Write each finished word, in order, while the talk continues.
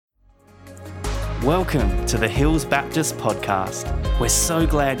Welcome to the Hills Baptist Podcast. We're so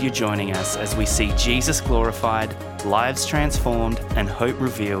glad you're joining us as we see Jesus glorified, lives transformed, and hope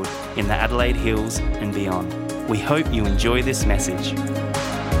revealed in the Adelaide Hills and beyond. We hope you enjoy this message.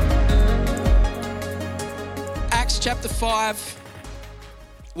 Acts chapter 5,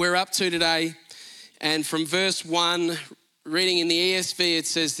 we're up to today. And from verse 1, reading in the ESV, it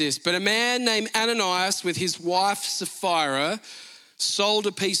says this: "But a man named Ananias with his wife Sapphira sold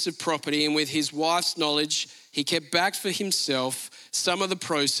a piece of property, and with his wife's knowledge, he kept back for himself some of the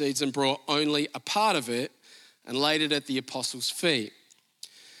proceeds and brought only a part of it and laid it at the apostles' feet.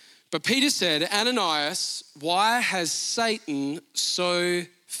 But Peter said, 'Ananias, why has Satan so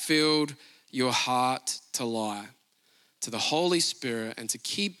filled your heart to lie to the Holy Spirit and to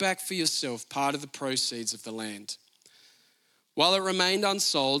keep back for yourself part of the proceeds of the land? While it remained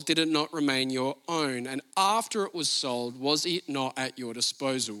unsold, did it not remain your own? And after it was sold, was it not at your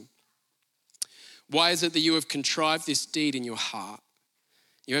disposal? Why is it that you have contrived this deed in your heart?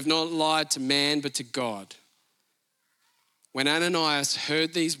 You have not lied to man, but to God.' When Ananias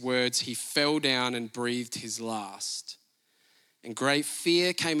heard these words, he fell down and breathed his last. And great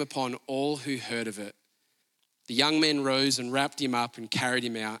fear came upon all who heard of it. The young men rose and wrapped him up and carried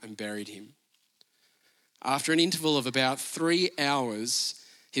him out and buried him. After an interval of about 3 hours,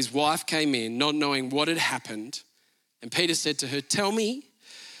 his wife came in, not knowing what had happened. And Peter said to her, 'Tell me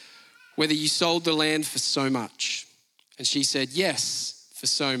whether you sold the land for so much.' And she said, 'Yes, for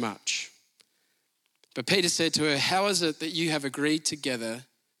so much.' But Peter said to her, 'How is it that you have agreed together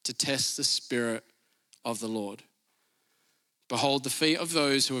to test the Spirit of the Lord? Behold, the feet of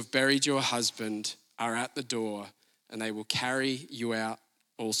those who have buried your husband are at the door, and they will carry you out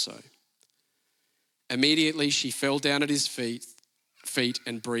also.' Immediately she fell down at his feet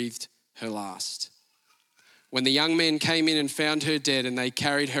and breathed her last. When the young men came in and found her dead, and they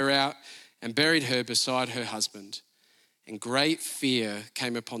carried her out and buried her beside her husband. And great fear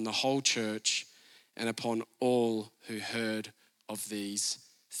came upon the whole church and upon all who heard of these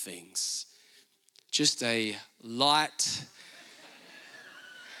things." Just a light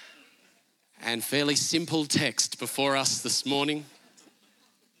and fairly simple text before us this morning.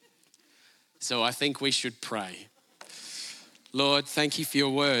 So I think we should pray. Lord, thank you for your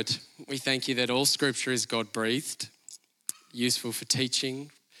word. We thank you that all scripture is God-breathed, useful for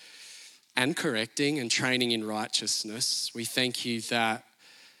teaching and correcting and training in righteousness. We thank you that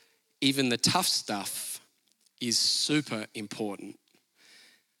even the tough stuff is super important.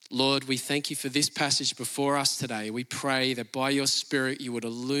 Lord, we thank you for this passage before us today. We pray that by your Spirit you would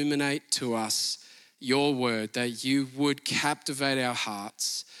illuminate to us your word, that you would captivate our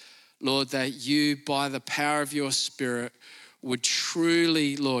hearts. Lord, that you, by the power of your Spirit, would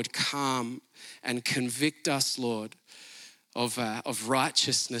truly, Lord, come and convict us, Lord, of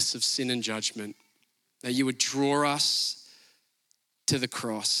righteousness, of sin and judgment. That you would draw us to the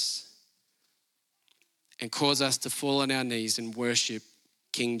cross and cause us to fall on our knees and worship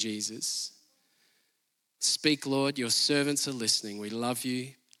King Jesus. Speak, Lord, your servants are listening. We love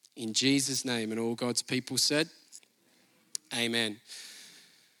you. In Jesus' name, and all God's people said, amen.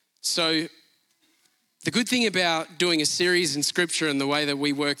 So the good thing about doing a series in scripture and the way that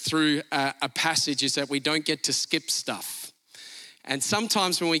we work through a passage is that we don't get to skip stuff. And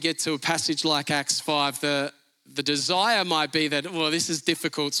sometimes when we get to a passage like Acts 5, the desire might be that, well, this is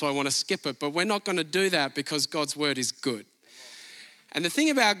difficult, so I want to skip it. But we're not going to do that because God's word is good. And the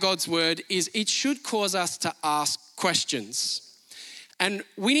thing about God's word is it should cause us to ask questions. And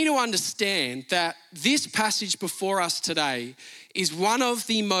we need to understand that this passage before us today is one of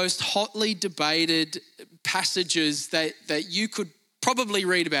the most hotly debated passages that you could probably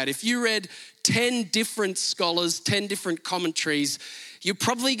read about. If you read 10 different scholars, 10 different commentaries, you're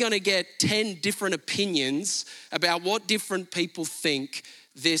probably going to get 10 different opinions about what different people think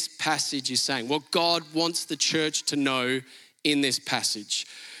this passage is saying, what God wants the church to know in this passage.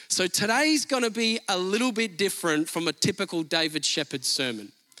 So today's going to be a little bit different from a typical David Shepherd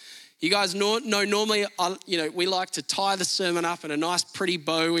sermon. You guys know normally, we like to tie the sermon up in a nice pretty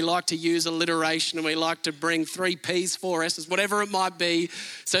bow. We like to use alliteration, and we like to bring 3 P's, 4 S's, whatever it might be,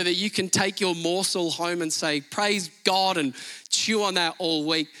 so that you can take your morsel home and say, praise God, and chew on that all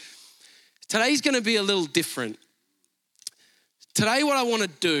week. Today's going to be a little different. Today what I want to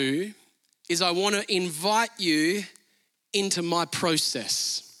do is I want to invite you into my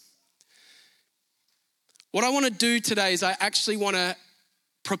process. What I want to do today is I actually want to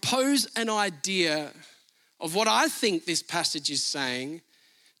propose an idea of what I think this passage is saying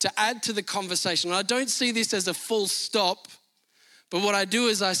to add to the conversation. I don't see this as a full stop, but what I do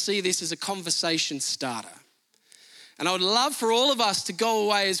is I see this as a conversation starter. And I would love for all of us to go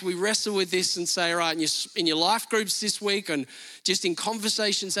away as we wrestle with this and say, all right, in your life groups this week and just in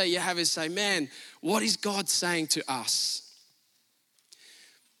conversations that you have is say, man, what is God saying to us?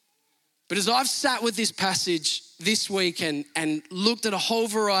 But as I've sat with this passage this week and looked at a whole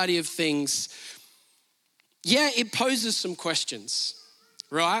variety of things, yeah, it poses some questions,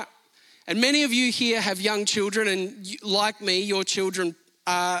 right? And many of you here have young children, and like me, your children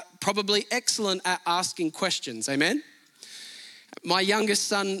are probably excellent at asking questions, amen? My youngest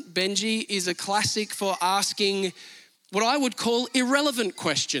son, Benji, is a classic for asking what I would call irrelevant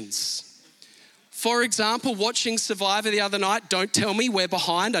questions. For example, watching Survivor the other night, don't tell me we're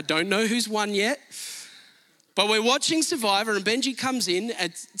behind, I don't know who's won yet. But we're watching Survivor and Benji comes in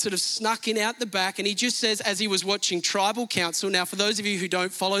and sort of snuck in out the back and he just says, as he was watching Tribal Council, now for those of you who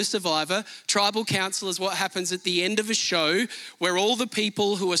don't follow Survivor, Tribal Council is what happens at the end of a show where all the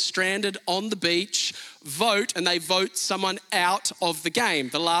people who are stranded on the beach vote and they vote someone out of the game.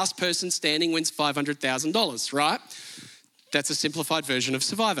 The last person standing wins $500,000, right? That's a simplified version of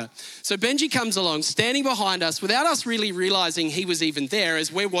Survivor. So Benji comes along, standing behind us without us really realizing he was even there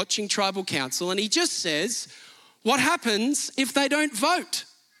as we're watching Tribal Council, and he just says, what happens if they don't vote?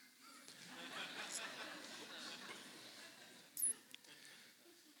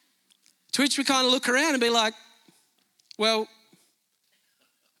 To which we kind of look around and be like, well,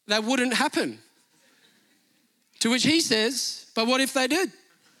 that wouldn't happen. To which he says, but what if they did?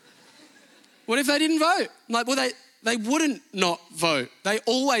 What if they didn't vote? I'm like, well, they wouldn't not vote. They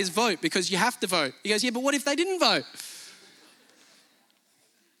always vote because you have to vote. He goes, yeah, but what if they didn't vote?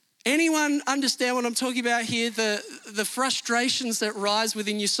 Anyone understand what I'm talking about here? The frustrations that rise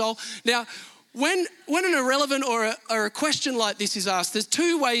within your soul. Now, when an irrelevant or a question like this is asked, there's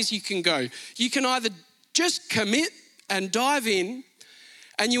two ways you can go. You can either just commit and dive in,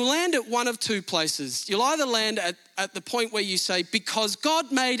 and you'll land at one of two places. You'll either land at the point where you say, because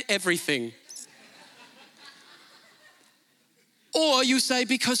God made everything. Or you say,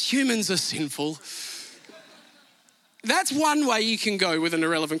 because humans are sinful. That's one way you can go with an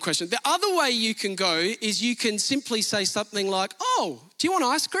irrelevant question. The other way you can go is you can simply say something like, oh, do you want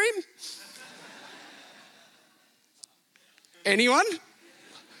ice cream? Anyone?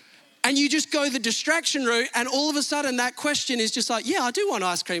 And you just go the distraction route and all of a sudden that question is just like, yeah, I do want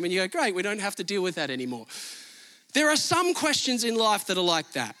ice cream. And you go, great, we don't have to deal with that anymore. There are some questions in life that are like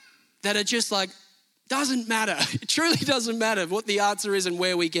that are just like, doesn't matter. It truly doesn't matter what the answer is and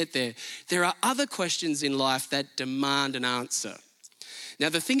where we get there. There are other questions in life that demand an answer. Now,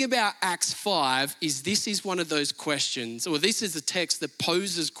 the thing about Acts 5 is this is one of those questions, or this is a text that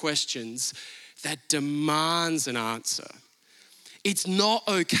poses questions that demands an answer. It's not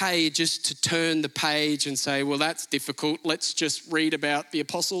okay just to turn the page and say, well, that's difficult. Let's just read about the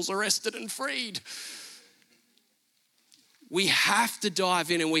apostles arrested and freed. We have to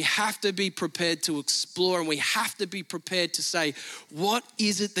dive in and we have to be prepared to explore and we have to be prepared to say, what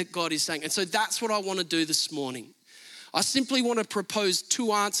is it that God is saying? And so that's what I want to do this morning. I simply want to propose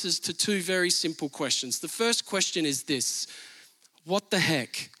two answers to two very simple questions. The first question is this: what the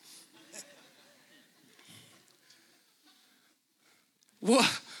heck?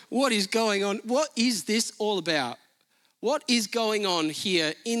 What is going on? What is this all about? What is going on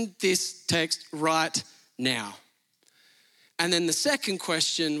here in this text right now? And then the second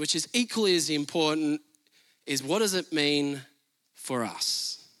question, which is equally as important, is what does it mean for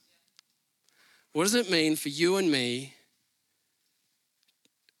us? What does it mean for you and me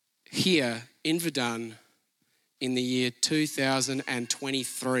here in Verdun in the year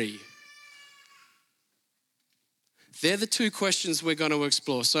 2023? They're the two questions we're going to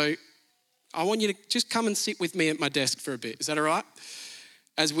explore. So I want you to just come and sit with me at my desk for a bit. Is that all right?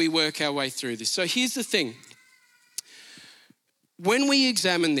 As we work our way through this. So here's the thing. When we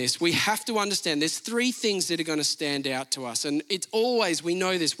examine this, we have to understand there's three things that are going to stand out to us. And it's always, we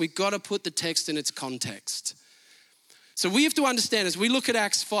know this, we've got to put the text in its context. So we have to understand as we look at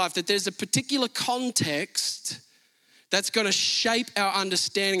Acts 5 that there's a particular context that's going to shape our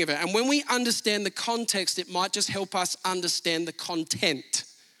understanding of it. And when we understand the context, it might just help us understand the content.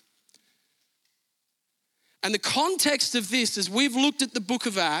 And the context of this, as we've looked at the book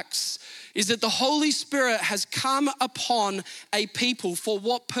of Acts, is that the Holy Spirit has come upon a people for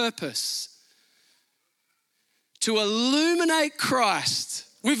what purpose? To illuminate Christ.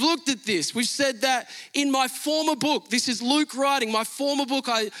 We've looked at this. We've said that in my former book, this is Luke writing, my former book,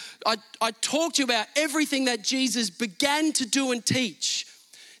 I talked to you about everything that Jesus began to do and teach.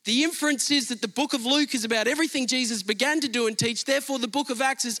 The inference is that the book of Luke is about everything Jesus began to do and teach. Therefore, the book of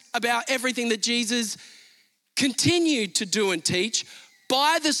Acts is about everything that Jesus continued to do and teach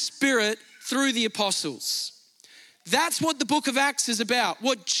by the Spirit through the apostles. That's what the book of Acts is about.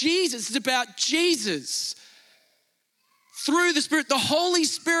 What Jesus is about, Jesus. Through the Spirit, the Holy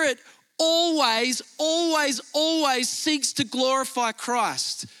Spirit always seeks to glorify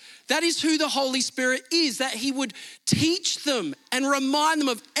Christ. That is who the Holy Spirit is, that he would teach them and remind them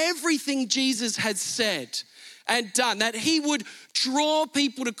of everything Jesus had said and done, that he would draw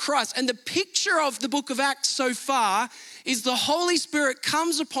people to Christ. And the picture of the book of Acts so far is the Holy Spirit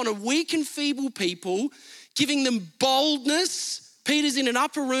comes upon a weak and feeble people, giving them boldness. Peter's in an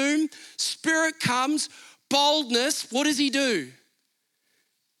upper room, Spirit comes, boldness. What does he do?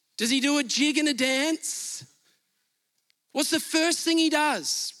 Does he do a jig and a dance? What's the first thing he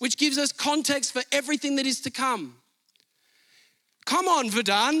does, which gives us context for everything that is to come? Come on,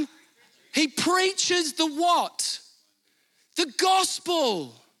 Verdun. He preaches the what? The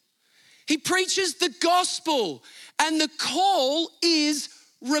gospel. He preaches the gospel, and the call is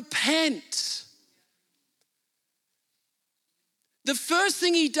repent. The first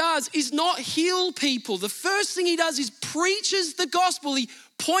thing he does is not heal people. The first thing he does is preaches the gospel. He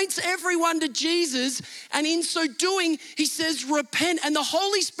points everyone to Jesus, and in so doing, he says, repent. And the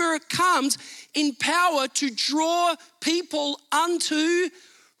Holy Spirit comes in power to draw people unto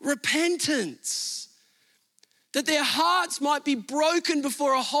repentance. That their hearts might be broken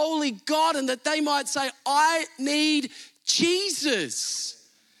before a holy God, and that they might say, I need Jesus.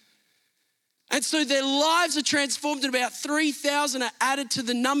 And so their lives are transformed, and about 3,000 are added to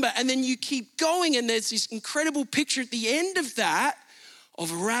the number. And then you keep going, and there's this incredible picture at the end of that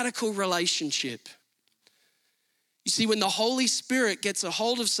of a radical relationship. You see, when the Holy Spirit gets a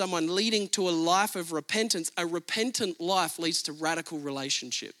hold of someone leading to a life of repentance, a repentant life leads to radical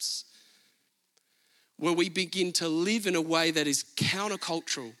relationships, where we begin to live in a way that is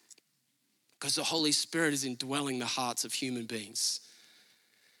countercultural because the Holy Spirit is indwelling the hearts of human beings.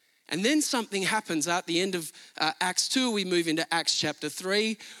 And then something happens at the end of Acts 2. We move into Acts chapter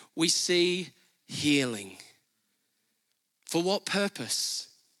 3. We see healing. For what purpose?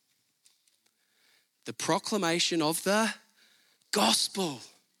 The proclamation of the gospel.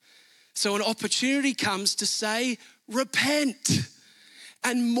 So an opportunity comes to say, repent.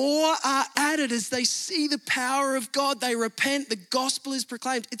 And more are added as they see the power of God. They repent, the gospel is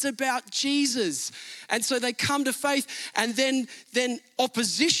proclaimed. It's about Jesus. And so they come to faith, and then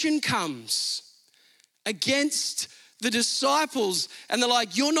opposition comes against the disciples. And they're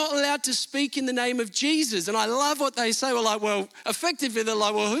like, you're not allowed to speak in the name of Jesus. And I love what they say. Effectively, they're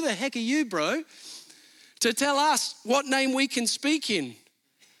like, well, who the heck are you, bro, to tell us what name we can speak in?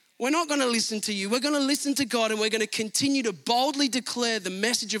 We're not going to listen to you. We're going to listen to God, and we're going to continue to boldly declare the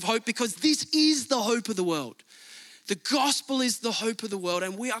message of hope, because this is the hope of the world. The gospel is the hope of the world,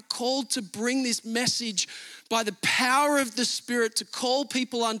 and we are called to bring this message by the power of the Spirit to call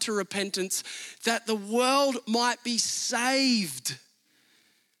people unto repentance, that the world might be saved,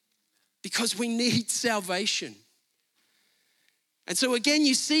 because we need salvation. And so again,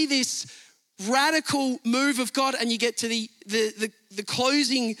 you see this radical move of God, and you get to the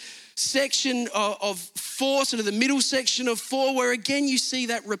closing section of 4, sort of the middle section of 4, where again you see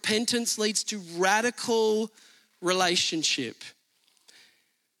that repentance leads to radical relationship.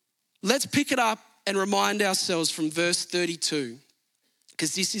 Let's pick it up and remind ourselves from verse 32,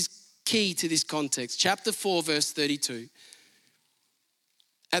 because this is key to this context. Chapter 4, verse 32.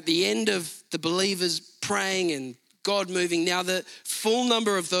 At the end of the believers praying and God moving, now the full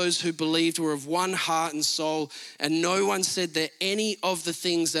number of those who believed were of one heart and soul, and no one said that any of the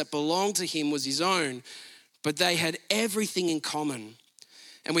things that belonged to him was his own, but they had everything in common.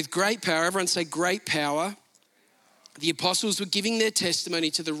 And with great power, everyone say great power, the apostles were giving their testimony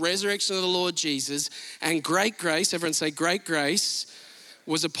to the resurrection of the Lord Jesus, and great grace, everyone say great grace,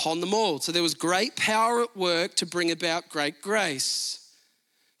 was upon them all. So there was great power at work to bring about great grace.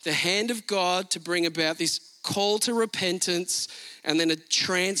 The hand of God to bring about this call to repentance and then a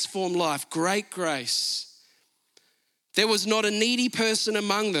transformed life. Great grace. There was not a needy person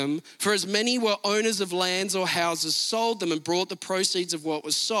among them, for as many were owners of lands or houses, sold them and brought the proceeds of what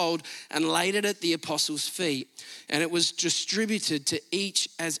was sold and laid it at the apostles' feet. And it was distributed to each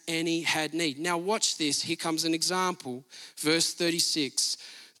as any had need. Now watch this. Here comes an example. Verse 36.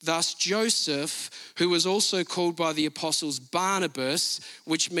 Thus Joseph, who was also called by the apostles Barnabas,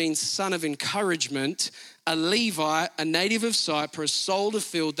 which means son of encouragement, a Levite, a native of Cyprus, sold a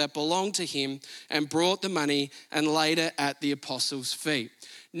field that belonged to him and brought the money and laid it at the apostles' feet.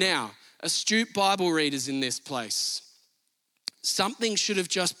 Now, astute Bible readers in this place, something should have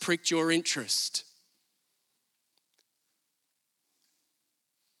just pricked your interest.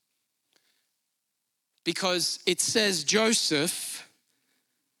 Because it says Joseph,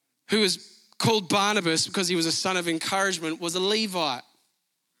 who was called Barnabas because he was a son of encouragement, was a Levite.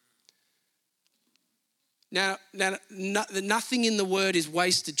 Now, nothing in the word is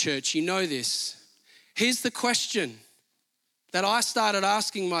wasted, church. You know this. Here's the question that I started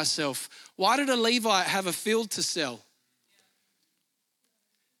asking myself. Why did a Levite have a field to sell?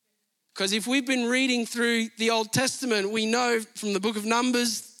 Because if we've been reading through the Old Testament, we know from the book of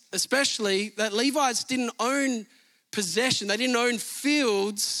Numbers especially that Levites didn't own possession. They didn't own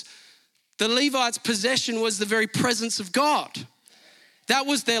fields. The Levites' possession was the very presence of God. That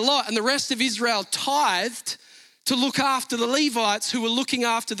was their lot. And the rest of Israel tithed to look after the Levites who were looking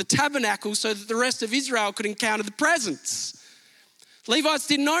after the tabernacle so that the rest of Israel could encounter the presence. Levites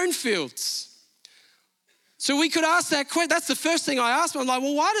didn't own fields. So we could ask that question. That's the first thing I asked. I'm like,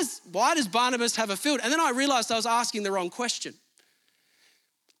 well, why does Barnabas have a field? And then I realized I was asking the wrong question.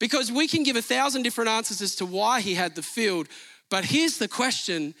 Because we can give 1,000 different answers as to why he had the field. But here's the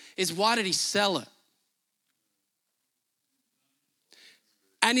question is, why did he sell it?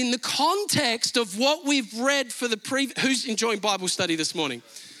 And in the context of what we've read for the who's enjoying Bible study this morning?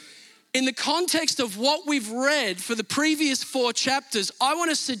 In the context of what we've read for the previous 4 chapters, I want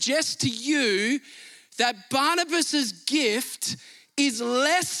to suggest to you that Barnabas's gift is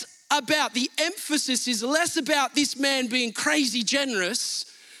less about, the emphasis is less about this man being crazy generous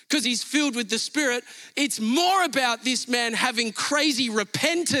because he's filled with the Spirit. It's more about this man having crazy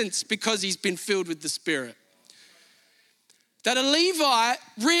repentance because he's been filled with the Spirit. That a Levite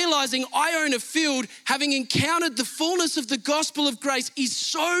realizing I own a field, having encountered the fullness of the gospel of grace, is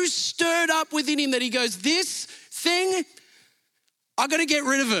so stirred up within him that he goes, this thing, I got to get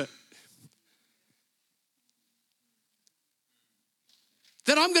rid of it.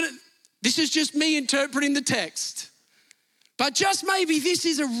 This is just me interpreting the text. But just maybe this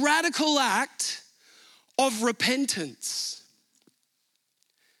is a radical act of repentance.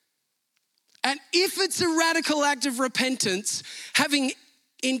 And if it's a radical act of repentance, having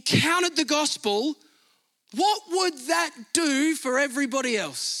encountered the gospel, what would that do for everybody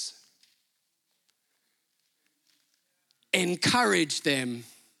else? Encourage them.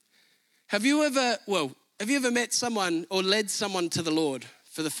 Have you ever met someone or led someone to the Lord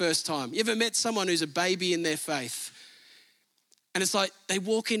for the first time? You ever met someone who's a baby in their faith? And it's like they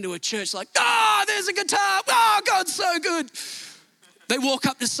walk into a church like, there's a guitar. God's so good. They walk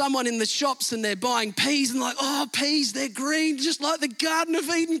up to someone in the shops and they're buying peas and like, peas, they're green, just like the Garden of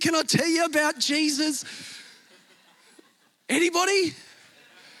Eden. Can I tell you about Jesus? Anybody?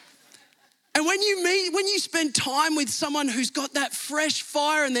 And when you spend time with someone who's got that fresh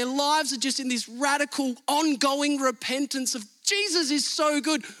fire and their lives are just in this radical, ongoing repentance of Jesus is so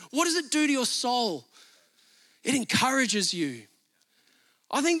good, what does it do to your soul? It encourages you.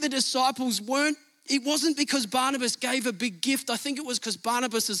 I think the disciples it wasn't because Barnabas gave a big gift. I think it was because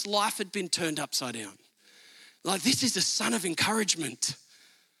Barnabas' life had been turned upside down. Like, this is a son of encouragement.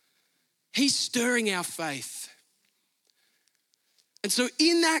 He's stirring our faith. And so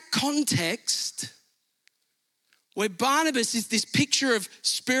in that context, where Barnabas is this picture of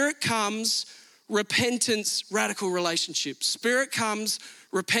Spirit comes, repentance, radical relationship. Spirit comes,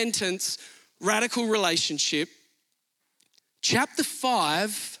 repentance, radical relationship. Chapter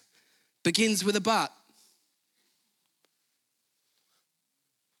 5 begins with a but.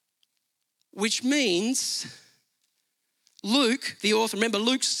 Which means Luke, the author, remember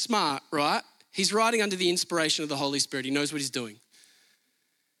Luke's smart, right? He's writing under the inspiration of the Holy Spirit. He knows what he's doing.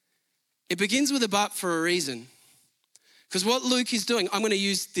 It begins with a but for a reason. Because what Luke is doing, I'm going to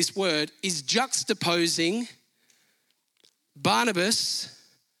use this word, is juxtaposing Barnabas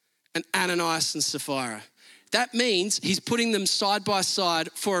and Ananias and Sapphira. That means he's putting them side by side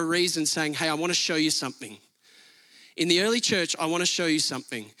for a reason, saying, hey, I want to show you something. In the early church, I want to show you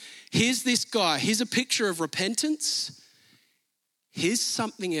something. Here's this guy. Here's a picture of repentance. Here's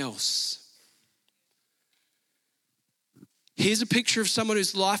something else. Here's a picture of someone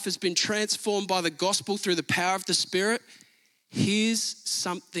whose life has been transformed by the gospel through the power of the Spirit. Here's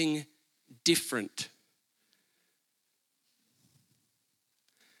something different.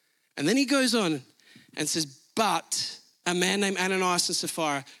 And then he goes on and says, but a man named Ananias and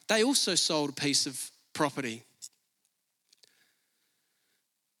Sapphira, they also sold a piece of property.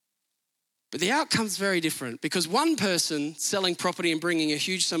 But the outcome's very different because one person selling property and bringing a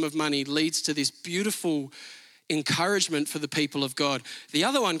huge sum of money leads to this beautiful encouragement for the people of God. The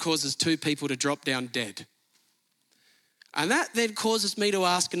other one causes 2 people to drop down dead. And that then causes me to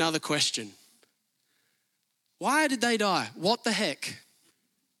ask another question. Why did they die? What the heck?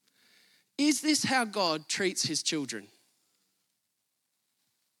 Is this how God treats his children?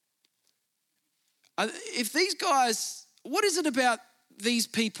 If these guys, what is it about these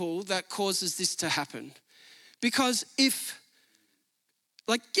people that causes this to happen. Because they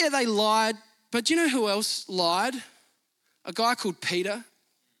lied, but do you know who else lied? A guy called Peter.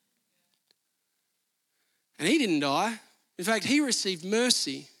 And he didn't die. In fact, he received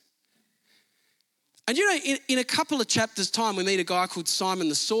mercy. And you know, in a couple of chapters' time, we meet a guy called Simon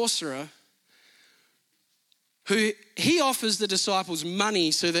the sorcerer, who he offers the disciples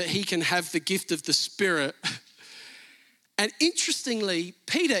money so that he can have the gift of the Spirit. And interestingly,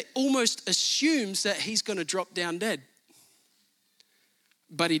 Peter almost assumes that he's going to drop down dead.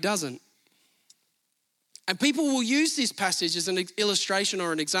 But he doesn't. And people will use this passage as an illustration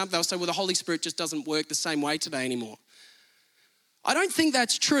or an example. They'll say, well, the Holy Spirit just doesn't work the same way today anymore. I don't think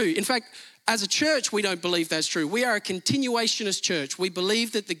that's true. In fact, as a church, we don't believe that's true. We are a continuationist church. We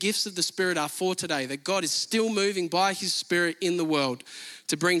believe that the gifts of the Spirit are for today, that God is still moving by his Spirit in the world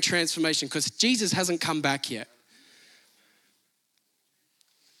to bring transformation because Jesus hasn't come back yet.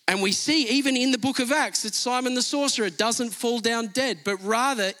 And we see even in the book of Acts that Simon the sorcerer doesn't fall down dead, but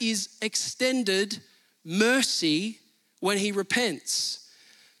rather is extended mercy when he repents.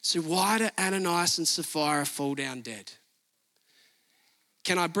 So why do Ananias and Sapphira fall down dead?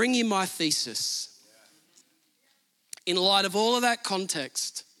 Can I bring you my thesis? In light of all of that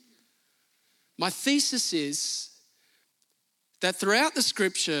context, my thesis is that throughout the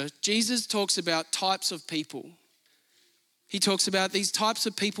scripture, Jesus talks about types of people. He talks about these types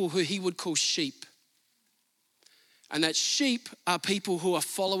of people who he would call sheep. And that sheep are people who are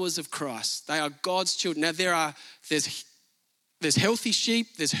followers of Christ. They are God's children. Now there's healthy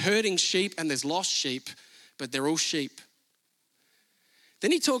sheep, there's herding sheep, and there's lost sheep, but they're all sheep.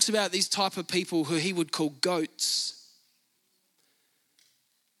 Then he talks about these type of people who he would call goats.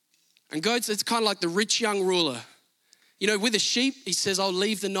 And goats, it's kind of like the rich young ruler. You know, with a sheep, he says, I'll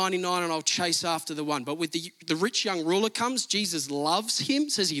leave the 99 and I'll chase after the one. But with the rich young ruler comes, Jesus loves him,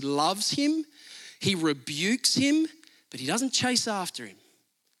 says he loves him. He rebukes him, but he doesn't chase after him.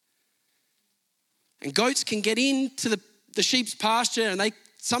 And goats can get into the sheep's pasture and they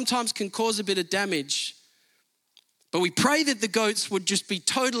sometimes can cause a bit of damage. But we pray that the goats would just be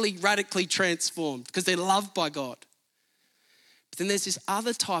totally, radically transformed because they're loved by God. But then there's this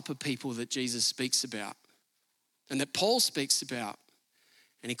other type of people that Jesus speaks about and that Paul speaks about,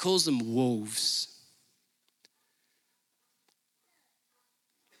 and he calls them wolves.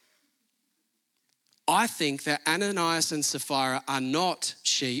 I think that Ananias and Sapphira are not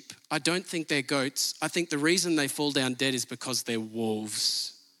sheep. I don't think they're goats. I think the reason they fall down dead is because they're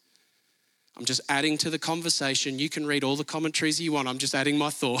wolves. I'm just adding to the conversation. You can read all the commentaries you want. I'm just adding my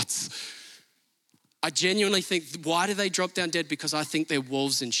thoughts. I genuinely think, why do they drop down dead? Because I think they're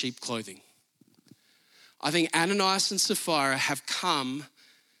wolves in sheep clothing. I think Ananias and Sapphira have come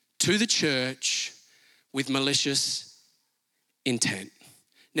to the church with malicious intent.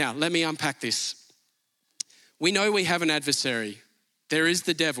 Now, let me unpack this. We know we have an adversary. There is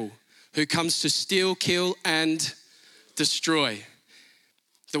the devil who comes to steal, kill, and destroy.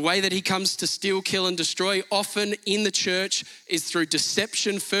 The way that he comes to steal, kill, and destroy often in the church is through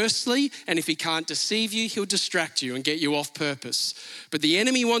deception firstly, and if he can't deceive you, he'll distract you and get you off purpose. But the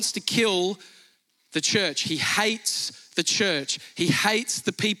enemy wants to kill the church. He hates the church. He hates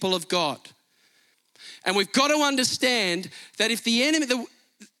the people of God. And we've got to understand that if the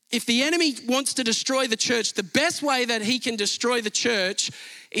enemy wants to destroy the church, the best way that he can destroy the church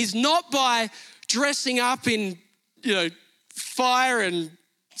is not by dressing up in, fire and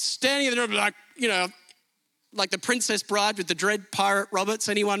standing there like the Princess Bride with the Dread Pirate Roberts.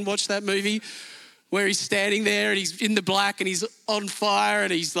 Anyone watch that movie? Where he's standing there and he's in the black and he's on fire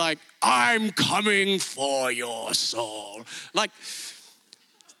and he's like, I'm coming for your soul.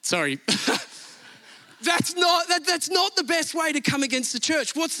 Sorry. That's not the best way to come against the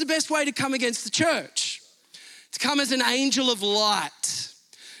church. What's the best way to come against the church? To come as an angel of light.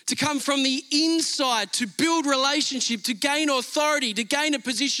 To come from the inside, to build relationship, to gain authority, to gain a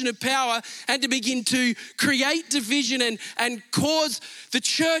position of power, and to begin to create division and cause the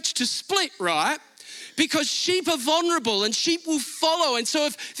church to split, right? Because sheep are vulnerable and sheep will follow. And so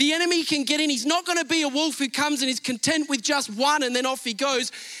if the enemy can get in, he's not going to be a wolf who comes and is content with just one and then off he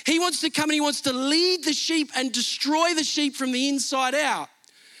goes. He wants to come and he wants to lead the sheep and destroy the sheep from the inside out.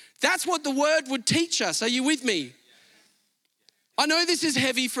 That's what the word would teach us. Are you with me? I know this is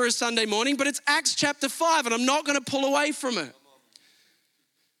heavy for a Sunday morning, but it's Acts chapter 5 and I'm not going to pull away from it.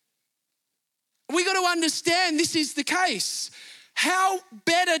 We got to understand this is the case. How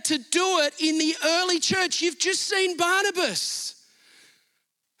better to do it in the early church? You've just seen Barnabas.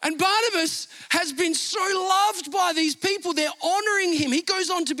 And Barnabas has been so loved by these people. They're honoring him. He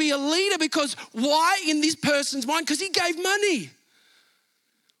goes on to be a leader because why in this person's mind? Because he gave money.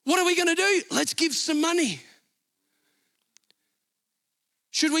 What are we going to do? Let's give some money.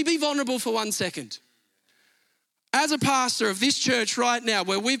 Should we be vulnerable for 1 second? As a pastor of this church right now,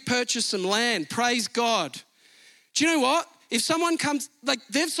 where we've purchased some land, praise God. Do you know what? If someone comes, like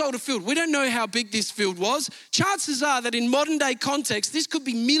they've sold a field, we don't know how big this field was. Chances are that in modern day context, this could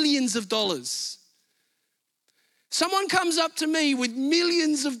be millions of dollars. Someone comes up to me with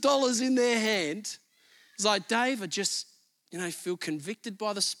millions of dollars in their hand. It's like, Dave, I just, feel convicted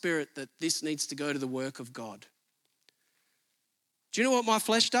by the Spirit that this needs to go to the work of God. Do you know what my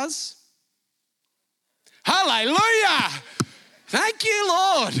flesh does? Hallelujah! Thank you,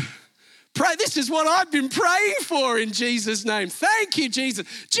 Lord. Pray. This is what I've been praying for in Jesus' name. Thank you, Jesus.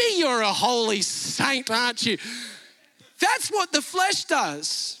 Gee, you're a holy saint, aren't you? That's what the flesh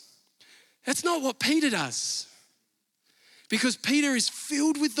does. That's not what Peter does. Because Peter is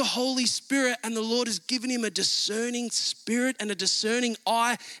filled with the Holy Spirit and the Lord has given him a discerning spirit and a discerning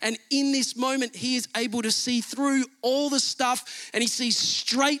eye. And in this moment, he is able to see through all the stuff and he sees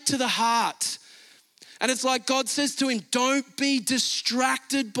straight to the heart. And it's like God says to him, don't be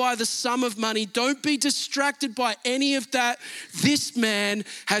distracted by the sum of money. Don't be distracted by any of that. This man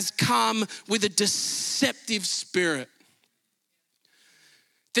has come with a deceptive spirit.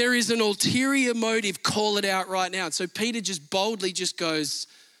 There is an ulterior motive, call it out right now. And so Peter just boldly just goes,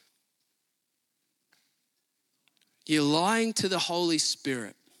 you're lying to the Holy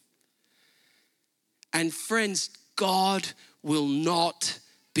Spirit. And friends, God will not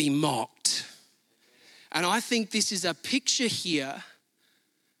be mocked. And I think this is a picture here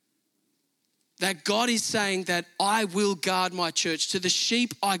that God is saying that I will guard my church. To the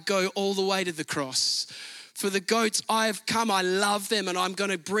sheep, I go all the way to the cross. For the goats, I have come, I love them, and I'm going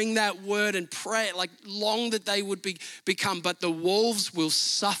to bring that word and pray, long that they would become. But the wolves will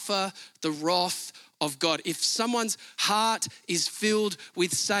suffer the wrath of God. If someone's heart is filled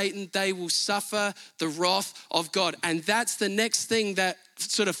with Satan, they will suffer the wrath of God. And that's the next thing that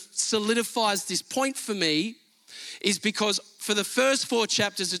sort of solidifies this point for me, is because for the first 4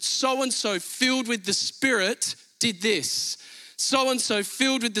 chapters, it's so-and-so filled with the Spirit did this. So-and-so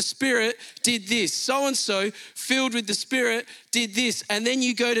filled with the Spirit did this. So-and-so filled with the Spirit did this. And then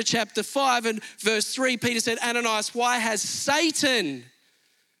you go to chapter 5 and verse 3, Peter said, Ananias, why has Satan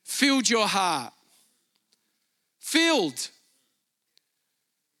filled your heart? Filled.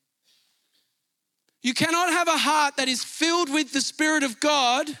 You cannot have a heart that is filled with the Spirit of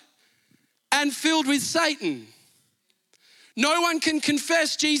God and filled with Satan. No one can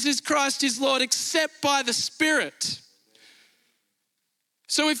confess Jesus Christ is Lord except by the Spirit.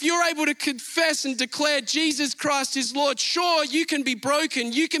 So if you're able to confess and declare Jesus Christ is Lord, sure, you can be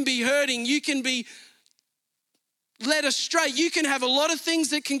broken, you can be hurting, you can be led astray, you can have a lot of things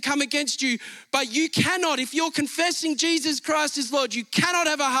that can come against you, but you cannot, if you're confessing Jesus Christ is Lord, you cannot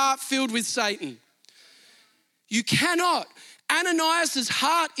have a heart filled with Satan. You cannot. Ananias'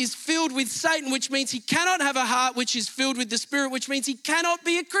 heart is filled with Satan, which means he cannot have a heart which is filled with the Spirit, which means he cannot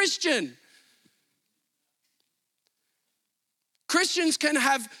be a Christian. Christians can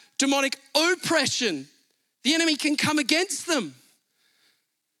have demonic oppression. The enemy can come against them.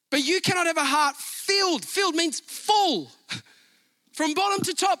 But you cannot have a heart filled. Filled means full. From bottom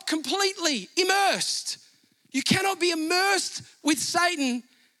to top, completely immersed. You cannot be immersed with Satan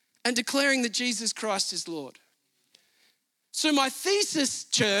and declaring that Jesus Christ is Lord. So my thesis,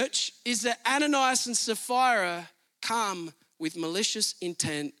 church, is that Ananias and Sapphira come with malicious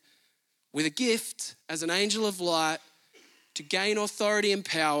intent, with a gift as an angel of light, to gain authority and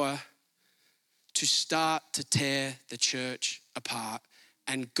power, to start to tear the church apart.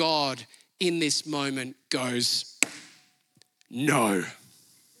 And God, in this moment, goes, no.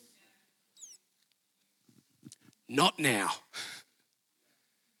 Not now.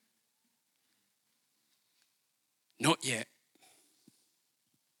 Not yet.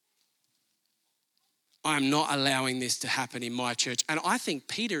 I'm not allowing this to happen in my church. And I think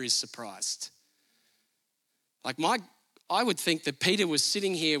Peter is surprised. I would think that Peter was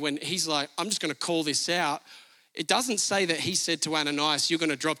sitting here when he's like, I'm just going to call this out. It doesn't say that he said to Ananias, you're going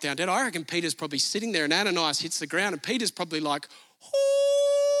to drop down dead. I reckon Peter's probably sitting there and Ananias hits the ground and Peter's probably like,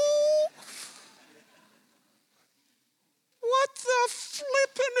 oh, what the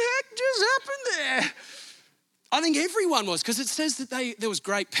flipping heck just happened there? I think everyone was, because it says that there was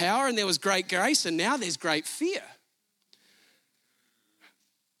great power and there was great grace and now there's great fear.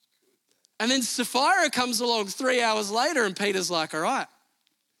 And then Sapphira comes along 3 hours later and Peter's like, all right,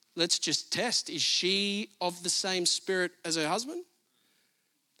 let's just test. Is she of the same spirit as her husband?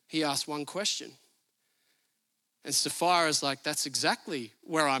 He asked one question. And Sapphira's like, that's exactly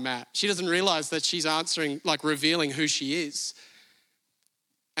where I'm at. She doesn't realize that she's answering, revealing who she is.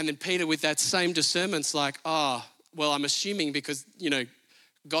 And then Peter, with that same discernment's like, oh, well, I'm assuming because,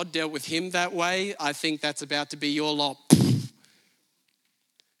 God dealt with him that way, I think that's about to be your lot.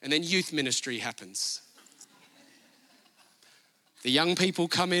 And then youth ministry happens. The young people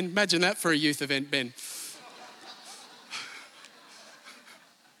come in. Imagine that for a youth event, Ben.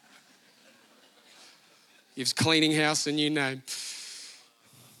 Gives cleaning house a new name.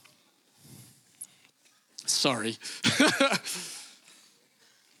 Sorry.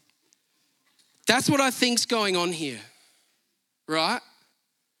 That's what I think's going on here, right?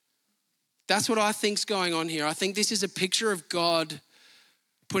 That's what I think's going on here. I think this is a picture of God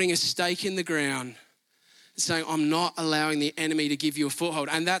putting a stake in the ground, saying, I'm not allowing the enemy to give you a foothold.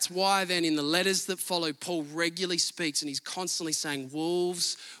 And that's why then in the letters that follow, Paul regularly speaks and he's constantly saying,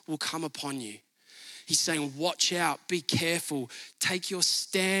 wolves will come upon you. He's saying, watch out, be careful, take your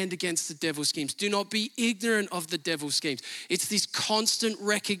stand against the devil's schemes. Do not be ignorant of the devil's schemes. It's this constant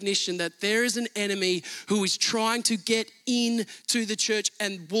recognition that there is an enemy who is trying to get into the church,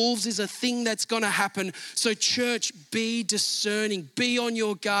 and wolves is a thing that's going to happen. So church, be discerning, be on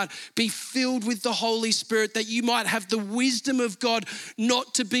your guard, be filled with the Holy Spirit that you might have the wisdom of God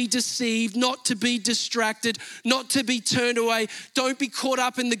not to be deceived, not to be distracted, not to be turned away. Don't be caught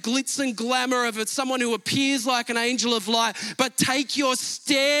up in the glitz and glamour of it, someone who appears like an angel of light, but take your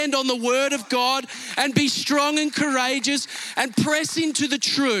stand on the word of God and be strong and courageous and press into the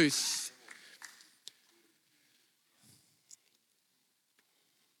truth.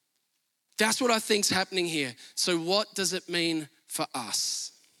 That's what I think's happening here. So what does it mean for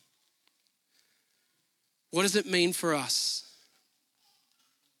us? What does it mean for us?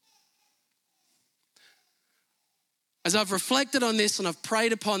 As I've reflected on this and I've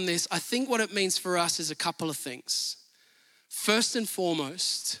prayed upon this, I think what it means for us is a couple of things. First and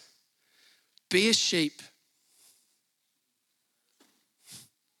foremost, be a sheep.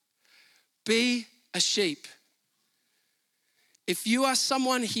 Be a sheep. If you are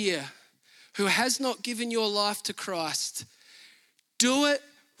someone here who has not given your life to Christ, do it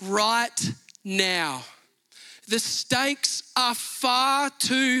right now. The stakes are far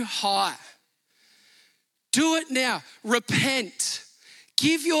too high. Do it now. Repent.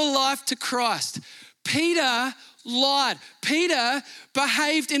 Give your life to Christ. Peter lied. Peter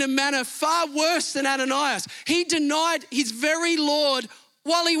behaved in a manner far worse than Ananias. He denied his very Lord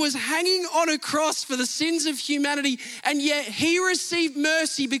while he was hanging on a cross for the sins of humanity, and yet he received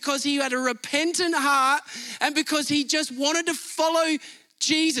mercy because he had a repentant heart and because he just wanted to follow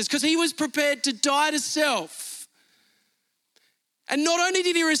Jesus, because he was prepared to die to self. And not only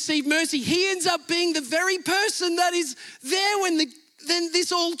did he receive mercy, he ends up being the very person that is there when then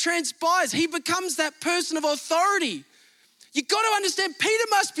this all transpires. He becomes that person of authority. You've got to understand, Peter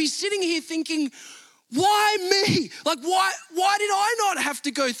must be sitting here thinking, why me? Like, why did I not have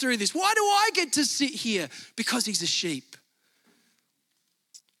to go through this? Why do I get to sit here? Because he's a sheep.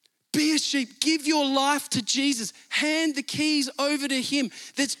 Be a sheep. Give your life to Jesus. Hand the keys over to him.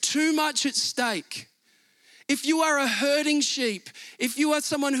 There's too much at stake. If you are a hurting sheep, if you are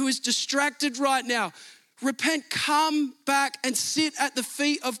someone who is distracted right now, repent, come back and sit at the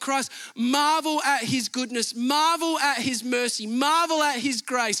feet of Christ. Marvel at his goodness, marvel at his mercy, marvel at his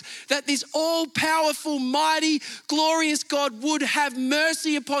grace, that this all-powerful, mighty, glorious God would have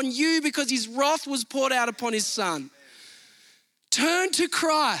mercy upon you because his wrath was poured out upon his Son. Turn to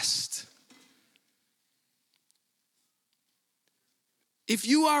Christ. If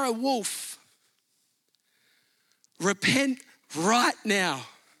you are a wolf, repent right now.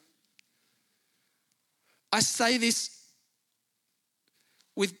 I say this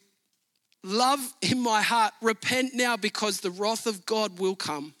with love in my heart. Repent now because the wrath of God will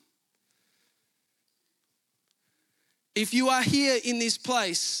come. If you are here in this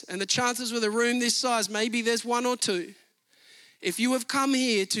place, and the chances with a room this size, maybe there's one or two. If you have come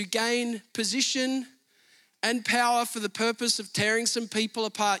here to gain position and power for the purpose of tearing some people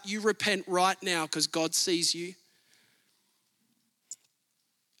apart, you repent right now because God sees you.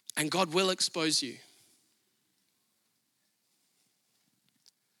 And God will expose you.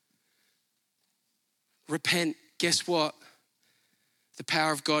 Repent. Guess what? The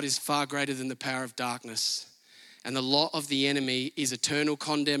power of God is far greater than the power of darkness. And the lot of the enemy is eternal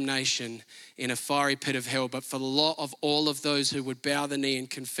condemnation in a fiery pit of hell. But for the lot of all of those who would bow the knee and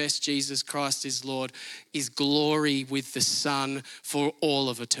confess Jesus Christ is Lord is glory with the Son for all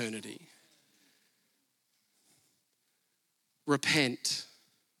of eternity. Repent.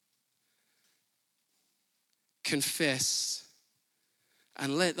 Confess,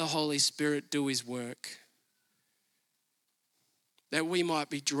 and let the Holy Spirit do his work, that we might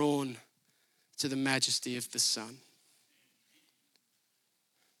be drawn to the majesty of the Son.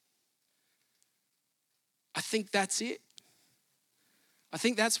 I think that's it. I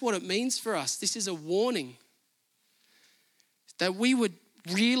think that's what it means for us. This is a warning that we would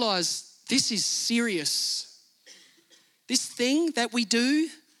realize this is serious. This thing that we do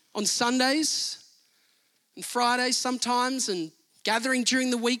on Sundays and Fridays sometimes, and gathering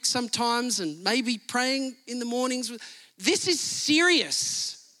during the week sometimes, and maybe praying in the mornings, this is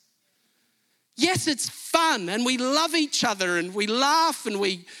serious. Yes, it's fun and we love each other and we laugh and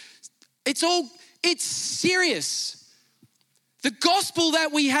it's serious. The gospel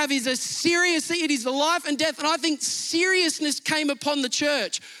that we have is it is the life and death. And I think seriousness came upon the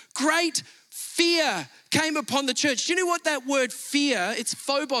church. Great fear came upon the church. Do you know what that word fear, it's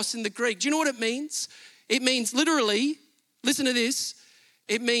phobos in the Greek. Do you know what it means? It means literally, listen to this,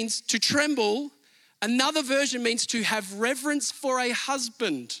 it means to tremble. Another version means to have reverence for a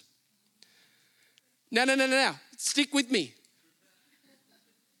husband. No. Stick with me.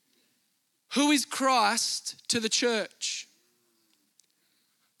 Who is Christ to the church?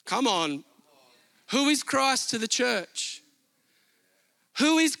 Come on. Who is Christ to the church?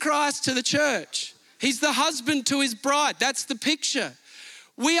 Who is Christ to the church? He's the husband to his bride. That's the picture.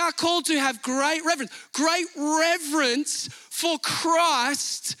 We are called to have great reverence. Great reverence for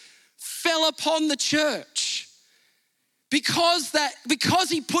Christ fell upon the church. Because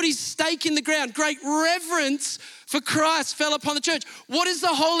he put his stake in the ground, great reverence for Christ fell upon the church. What does the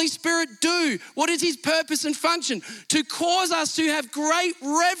Holy Spirit do? What is his purpose and function? To cause us to have great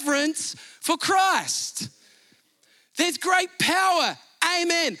reverence for Christ. There's great power,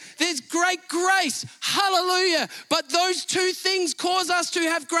 amen. There's great grace, hallelujah. But those two things cause us to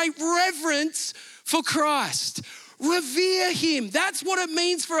have great reverence for Christ. Revere him, that's what it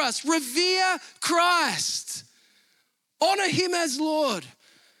means for us. Revere Christ. Honor him as Lord.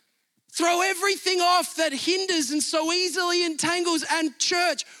 Throw everything off that hinders and so easily entangles, and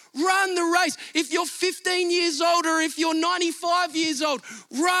church, run the race. If you're 15 years old or if you're 95 years old,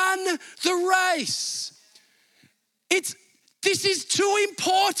 run the race. This is too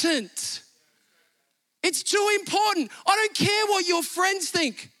important. It's too important. I don't care what your friends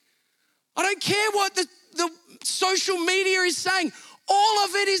think. I don't care what the social media is saying. All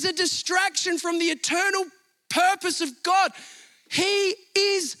of it is a distraction from the eternal purpose of God. He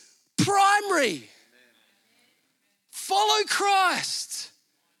is primary. Follow Christ.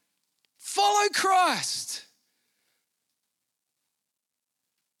 Follow Christ.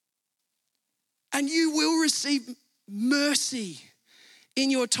 And you will receive mercy in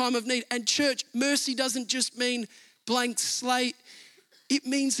your time of need. And church, mercy doesn't just mean blank slate. It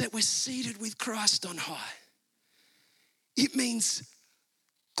means that we're seated with Christ on high. It means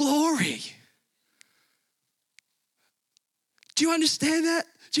glory. Do you understand that?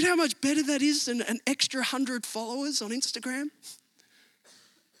 Do you know how much better that is than an extra 100 followers on Instagram?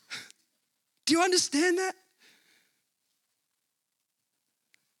 Do you understand that?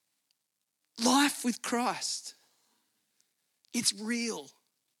 Life with Christ. It's real.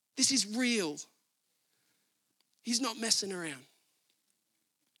 This is real. He's not messing around.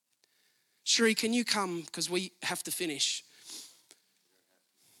 Sheree, can you come? Because we have to finish.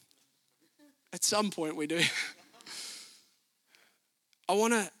 At some point we do. I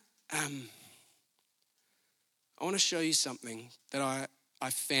want to show you something that I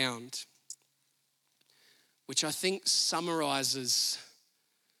found, which I think summarizes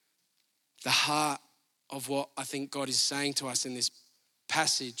the heart of what I think God is saying to us in this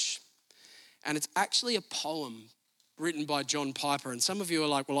passage. And it's actually a poem written by John Piper. And some of you are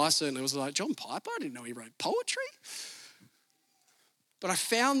like, well, I certainly was like, John Piper? I didn't know he wrote poetry. But I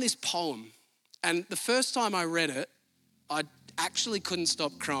found this poem. And the first time I read it, I actually couldn't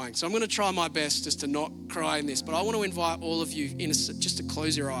stop crying. So I'm going to try my best just to not cry in this. But I want to invite all of you just to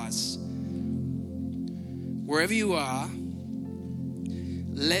close your eyes. Wherever you are,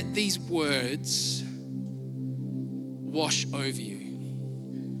 let these words wash over you.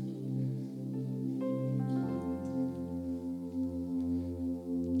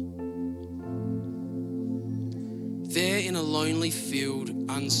 There in a lonely field,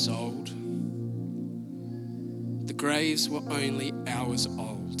 unsold, the graves were only hours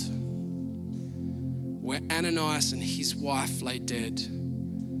old, where Ananias and his wife lay dead,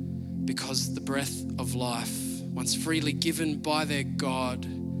 because the breath of life, once freely given by their God,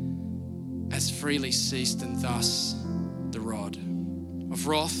 has freely ceased, and thus the rod of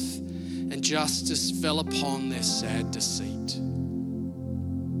wrath and justice fell upon their sad deceit.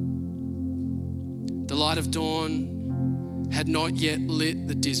 The light of dawn had not yet lit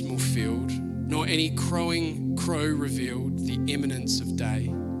the dismal field, nor any crowing crow revealed the imminence of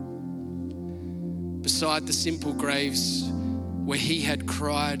day. Beside the simple graves where he had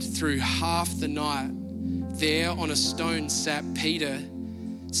cried through half the night, there on a stone sat Peter,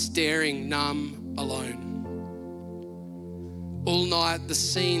 staring numb, alone. All night the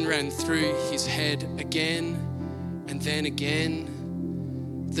scene ran through his head again and then again.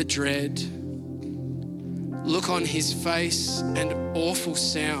 The dread, look on his face, and awful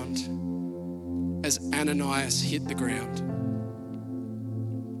sound as Ananias hit the ground.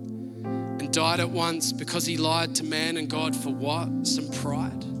 And died at once because he lied to man and God for what? Some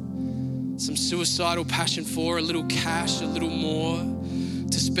pride, some suicidal passion for a little cash, a little more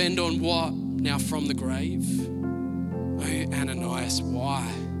to spend on what? Now from the grave. Oh, Ananias, why?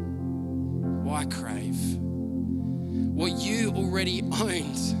 Why crave what you already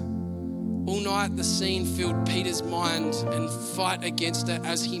owned? All night the scene filled Peter's mind, and fight against it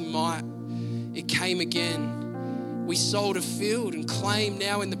as he might, it came again. We sold a field and claim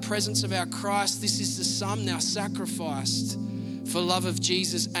now in the presence of our Christ, this is the sum now sacrificed for love of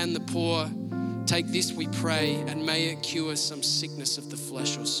Jesus and the poor. Take this, we pray, and may it cure some sickness of the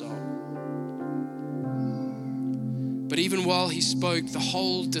flesh or soul. But even while he spoke, the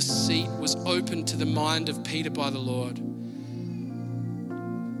whole deceit was opened to the mind of Peter by the Lord.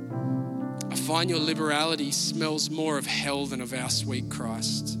 I find your liberality smells more of hell than of our sweet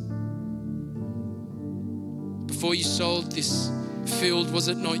Christ. Before you sold this field, was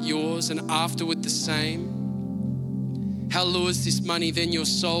it not yours? And afterward the same? How lures this money then your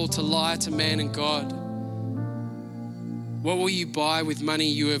soul to lie to man and God? What will you buy with money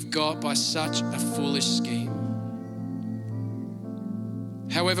you have got by such a foolish scheme?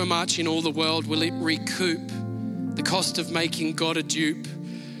 However much in all the world will it recoup the cost of making God a dupe?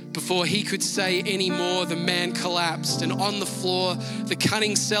 Before he could say any more, the man collapsed, and on the floor, the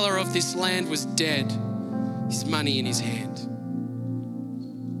cunning seller of this land was dead, his money in his hand.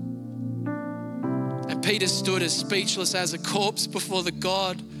 And Peter stood as speechless as a corpse before the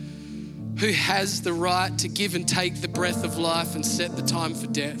God who has the right to give and take the breath of life and set the time for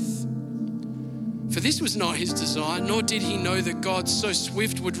death. For this was not his design, nor did he know that God so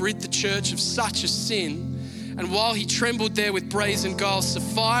swift would rid the church of such a sin. And while he trembled there with brazen guile,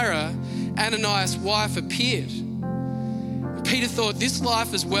 Sapphira, Ananias' wife, appeared. And Peter thought, this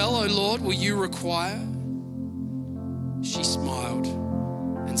life as well, O Lord, will you require? She smiled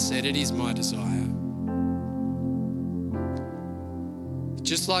and said, it is my desire.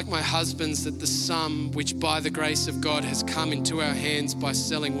 Just like my husband's, that the sum which by the grace of God has come into our hands by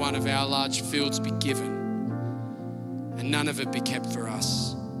selling one of our large fields be given, and none of it be kept for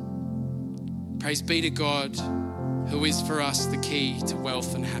us. Praise be to God, who is for us the key to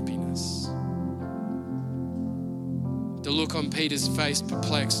wealth and happiness. The look on Peter's face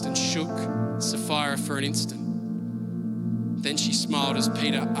perplexed and shook Sapphira for an instant. Then she smiled as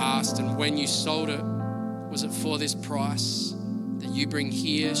Peter asked, and when you sold it, was it for this price that you bring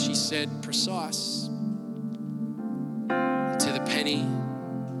here? She said, precise. To the penny,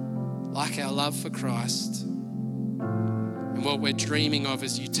 like our love for Christ. And what we're dreaming of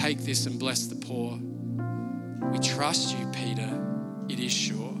as you take this and bless the poor. We trust you, Peter, it is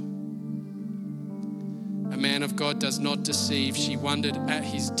sure. A man of God does not deceive. She wondered at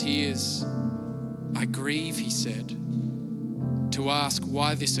his tears. I grieve, he said, to ask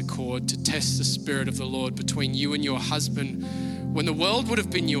why this accord, to test the Spirit of the Lord between you and your husband when the world would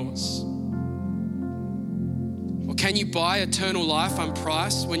have been yours. Or can you buy eternal life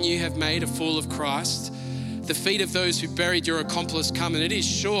unpriced when you have made a fool of Christ? The feet of those who buried your accomplice come, and it is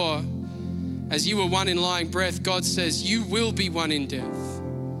sure, as you were one in lying breath, God says you will be one in death.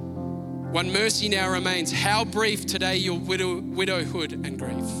 One mercy now remains. How brief today your widowhood and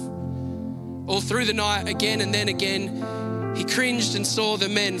grief. All through the night, again and then again, he cringed and saw the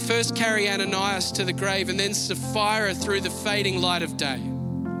men first carry Ananias to the grave and then Sapphira through the fading light of day.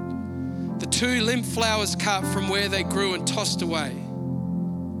 The two limp flowers cut from where they grew and tossed away.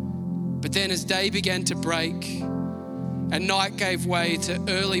 But then as day began to break and night gave way to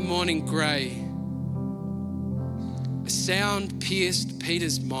early morning grey, a sound pierced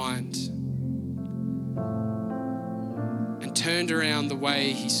Peter's mind and turned around the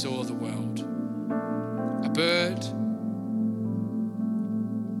way he saw the world. A bird,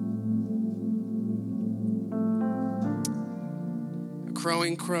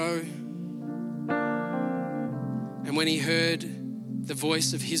 crowing crow, and when he heard the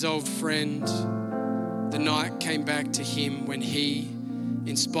voice of his old friend, the night came back to him when he,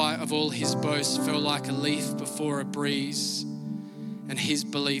 in spite of all his boasts, fell like a leaf before a breeze, and his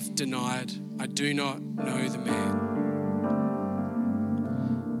belief denied. I do not know the man.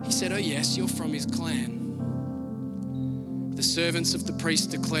 He said, oh yes, you're from his clan. The servants of the priest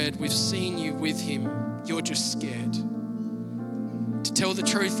declared, we've seen you with him, you're just scared. To To tell the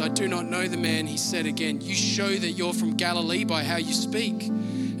truth, I do not know the man. He said again, you show that you're from Galilee by how you speak.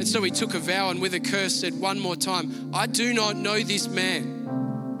 And so he took a vow and with a curse said one more time, I do not know this man.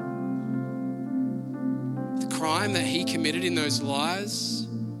 The crime that he committed in those lies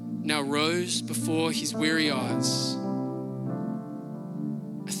now rose before his weary eyes.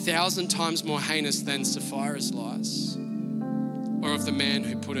 1,000 times more heinous than Sapphira's lies, or of the man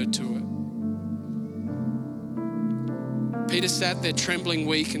who put her to it. Peter sat there trembling,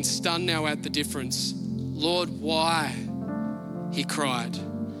 weak and stunned now at the difference. Lord, why? He cried.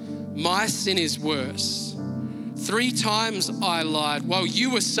 My sin is worse. 3 times I lied while you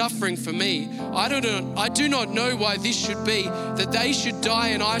were suffering for me. I do not know why this should be, that they should die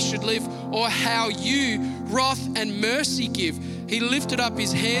and I should live, or how you wrath and mercy give. He lifted up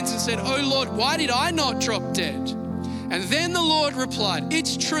his hands and said, Oh Lord, why did I not drop dead? And then the Lord replied,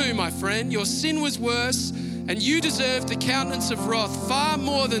 it's true, my friend, your sin was worse and you deserved the countenance of wrath far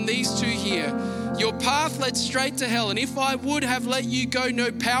more than these 2 here. Your path led straight to hell, and if I would have let you go,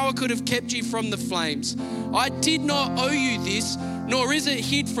 no power could have kept you from the flames. I did not owe you this, nor is it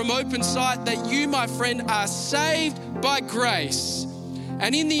hid from open sight that you, my friend, are saved by grace,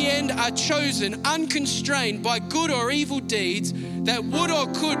 and in the end are chosen unconstrained by good or evil deeds that would or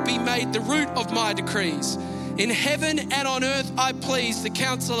could be made the root of my decrees. In heaven and on earth I please the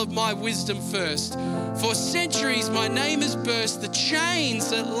counsel of my wisdom first. For centuries my name has burst the chains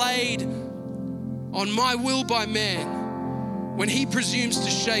that laid on my will by man, when he presumes to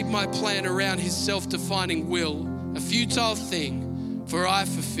shape my plan around his self-defining will, a futile thing, for I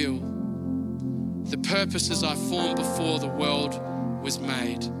fulfill the purposes I formed before the world was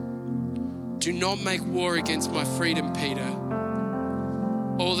made. Do not make war against my freedom, Peter.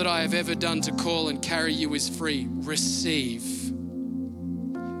 All that I have ever done to call and carry you is free. Receive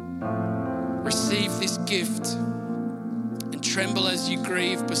this gift. Tremble as you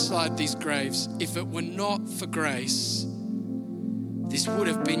grieve beside these graves. If it were not for grace, this would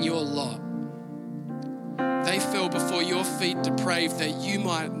have been your lot. They fell before your feet depraved, that you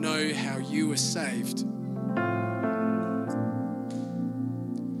might know how you were saved.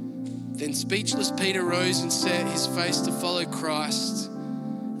 Then speechless Peter rose and set his face to follow Christ,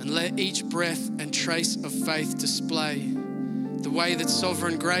 and let each breath and trace of faith display the way that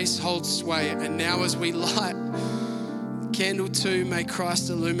sovereign grace holds sway. And now as we light candle too, may Christ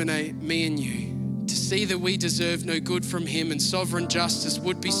illuminate me and you, to see that we deserve no good from him, and sovereign justice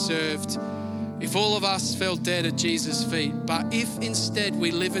would be served if all of us fell dead at Jesus' feet. But if instead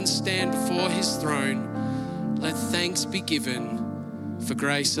we live and stand before his throne, let thanks be given for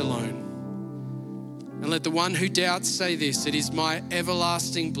grace alone. And let the one who doubts say this, it is my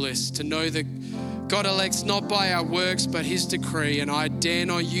everlasting bliss to know that God elects not by our works but his decree, and I dare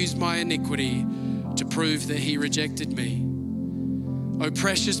not use my iniquity to prove that he rejected me. O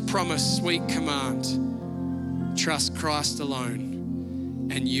precious promise, sweet command, trust Christ alone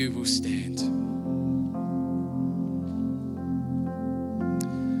and you will stand.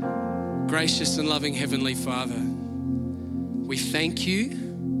 Gracious and loving Heavenly Father, we thank you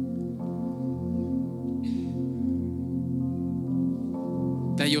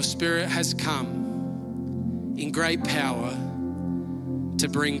that your Spirit has come in great power to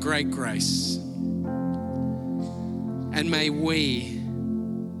bring great grace. And may we,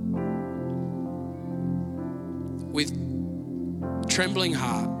 with trembling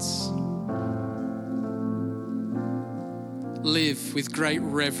hearts, live with great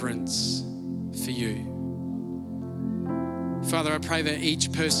reverence for you. Father, I pray that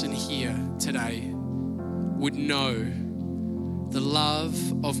each person here today would know the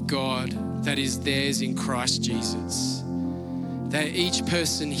love of God that is theirs in Christ Jesus. That each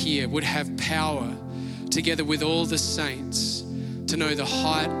person here would have power together with all the saints to know the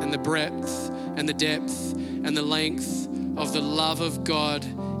height and the breadth and the depth and the length of the love of God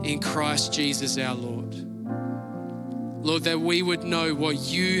in Christ Jesus our Lord. Lord, that we would know what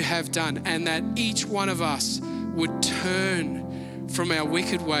you have done, and that each one of us would turn from our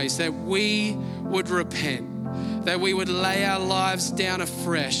wicked ways, that we would repent, that we would lay our lives down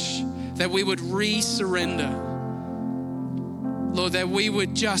afresh, that we would re-surrender. Lord, that we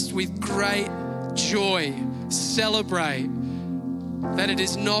would just with great joy celebrate that it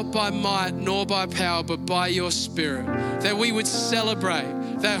is not by might nor by power but by your Spirit, that we would celebrate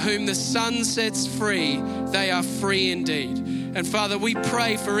that whom the Son sets free, they are free indeed. And Father, we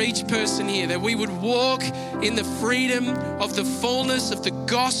pray for each person here that we would walk in the freedom of the fullness of the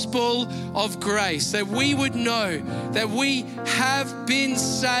gospel of grace, that we would know that we have been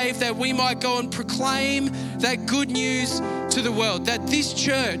saved, that we might go and proclaim that good news to the world, that this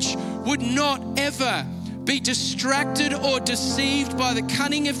church would not ever be distracted or deceived by the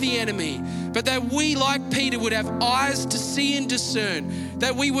cunning of the enemy, but that we, like Peter, would have eyes to see and discern,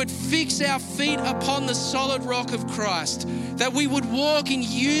 that we would fix our feet upon the solid rock of Christ, that we would walk in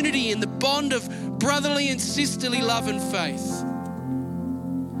unity in the bond of brotherly and sisterly love and faith,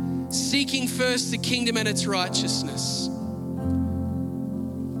 seeking first the kingdom and its righteousness,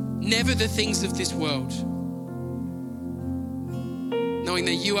 never the things of this world, knowing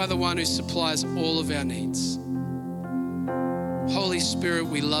that you are the one who supplies all of our needs. Holy Spirit,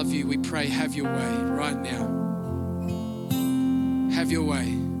 we love you. We pray, have your way right now. Have your way.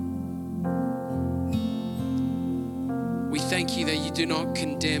 We thank you that you do not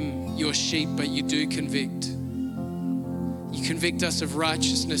condemn your sheep, but you do convict. You convict us of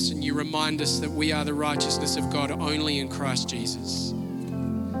righteousness, and you remind us that we are the righteousness of God only in Christ Jesus.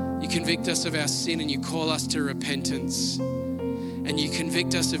 You convict us of our sin, and you call us to repentance. And you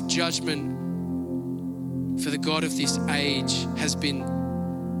convict us of judgment, for the God of this age has been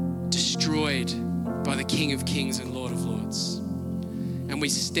destroyed by the King of Kings and Lord of Lords. And we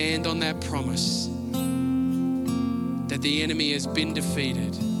stand on that promise that the enemy has been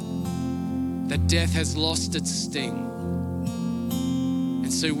defeated, that death has lost its sting.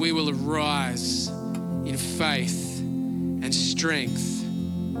 And so we will arise in faith and strength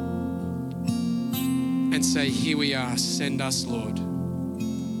and say, here we are, send us, Lord.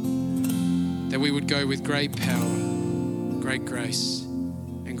 That we would go with great power, great grace,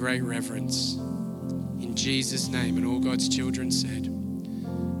 and great reverence. In Jesus' name, and all God's children said,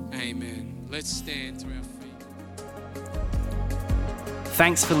 amen. Let's stand to our feet.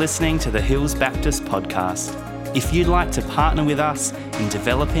 Thanks for listening to the Hills Baptist podcast. If you'd like to partner with us in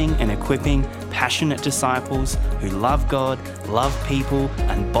developing and equipping passionate disciples who love God, love people,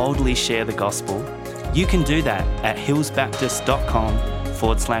 and boldly share the gospel, you can do that at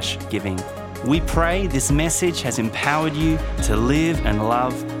hillsbaptist.com/giving. We pray this message has empowered you to live and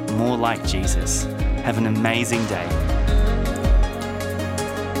love more like Jesus. Have an amazing day.